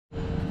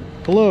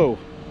Hello,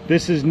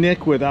 this is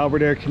Nick with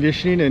Albert Air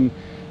Conditioning, and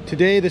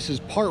today this is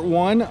part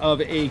one of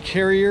a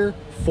Carrier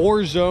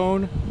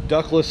 4-zone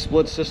ductless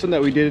split system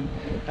that we did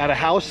at a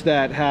house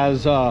that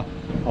has a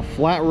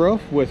flat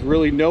roof with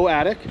really no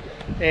attic,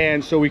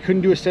 and so we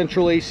couldn't do a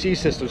central AC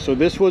system. So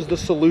this was the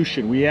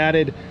solution. We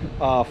added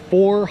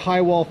 4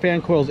 high wall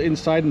fan coils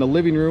inside in the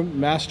living room,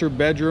 master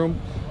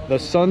bedroom, the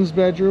son's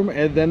bedroom,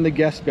 and then the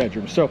guest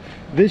bedroom. So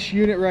this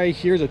unit right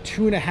here is a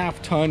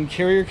 2.5 ton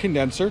Carrier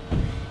condenser.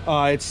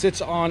 It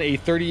sits on a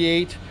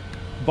 38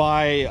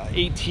 by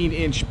 18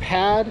 inch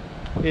pad.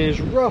 It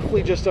is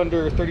roughly just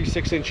under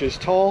 36 inches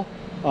tall.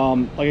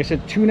 Like I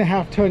said,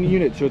 2.5 ton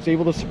unit, so it's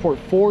able to support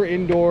 4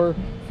 indoor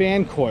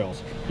fan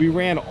coils. We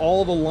ran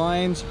all the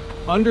lines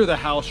under the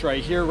house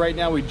right here. Right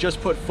now we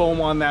just put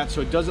foam on that,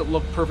 so it doesn't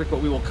look perfect,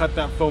 but we will cut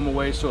that foam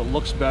away so it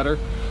looks better.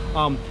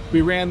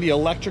 We ran the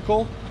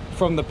electrical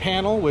from the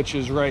panel, which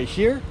is right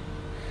here,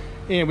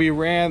 and we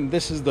ran,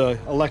 this is the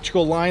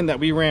electrical line that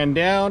we ran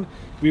down.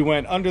 We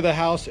went under the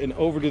house and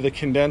over to the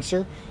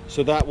condenser,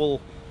 so that will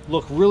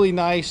look really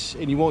nice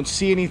and you won't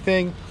see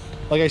anything.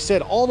 Like I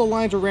said, all the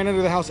lines were ran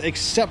under the house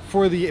except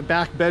for the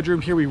back bedroom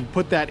here. We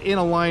put that in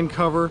a line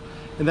cover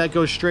and that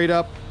goes straight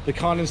up. The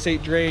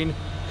condensate drain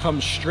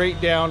comes straight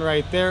down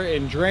right there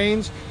and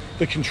drains.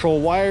 The control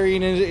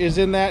wiring is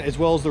in that, as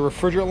well as the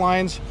refrigerant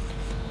lines.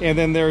 And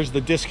then there's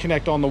the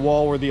disconnect on the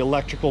wall where the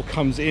electrical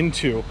comes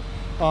into.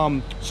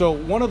 So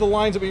one of the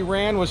lines that we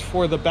ran was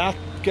for the back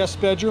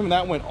guest bedroom, and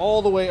that went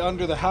all the way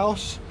under the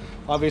house.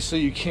 Obviously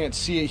you can't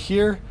see it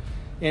here,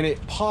 and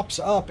it pops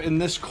up in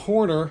this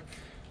corner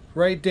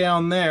right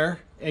down there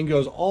and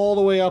goes all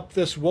the way up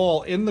this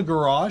wall in the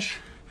garage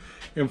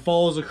and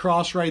follows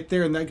across right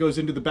there, and that goes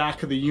into the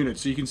back of the unit.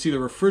 So you can see the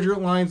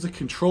refrigerant lines, the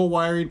control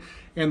wiring,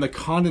 and the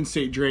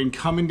condensate drain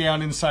coming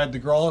down inside the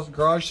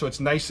garage, so it's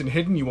nice and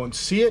hidden, you won't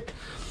see it.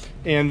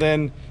 And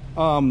then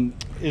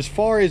as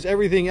far as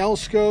everything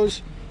else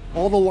goes,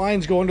 all the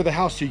lines go under the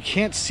house, so you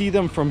can't see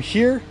them from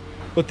here,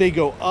 but they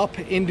go up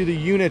into the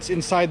units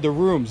inside the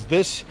rooms.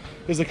 This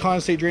is the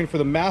condensate drain for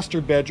the master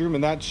bedroom,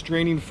 and that's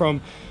draining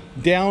from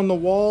down the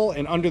wall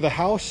and under the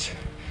house.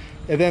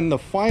 And then the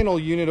final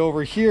unit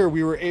over here,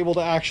 we were able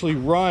to actually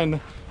run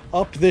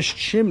up this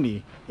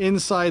chimney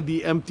inside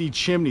the empty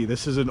chimney.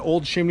 This is an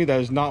old chimney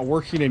that is not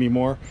working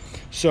anymore,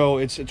 so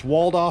it's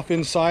walled off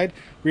inside.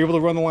 We were able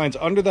to run the lines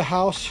under the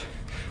house.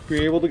 We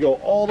were able to go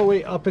all the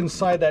way up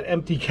inside that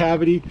empty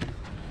cavity,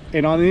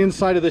 and on the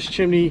inside of this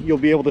chimney you'll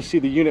be able to see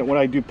the unit when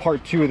I do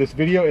part 2 of this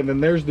video. And then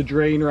there's the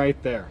drain right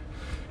there.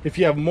 If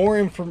you have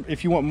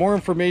if you want more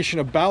information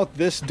about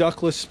this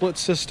ductless split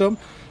system,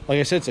 like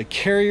I said, it's a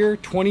Carrier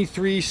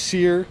 23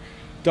 SEER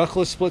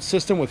ductless split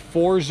system with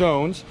 4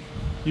 zones.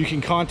 You can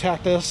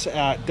contact us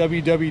at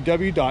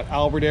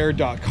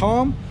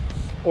www.albertair.com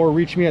or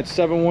reach me at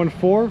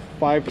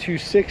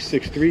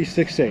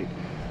 714-526-6368.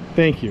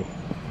 Thank you.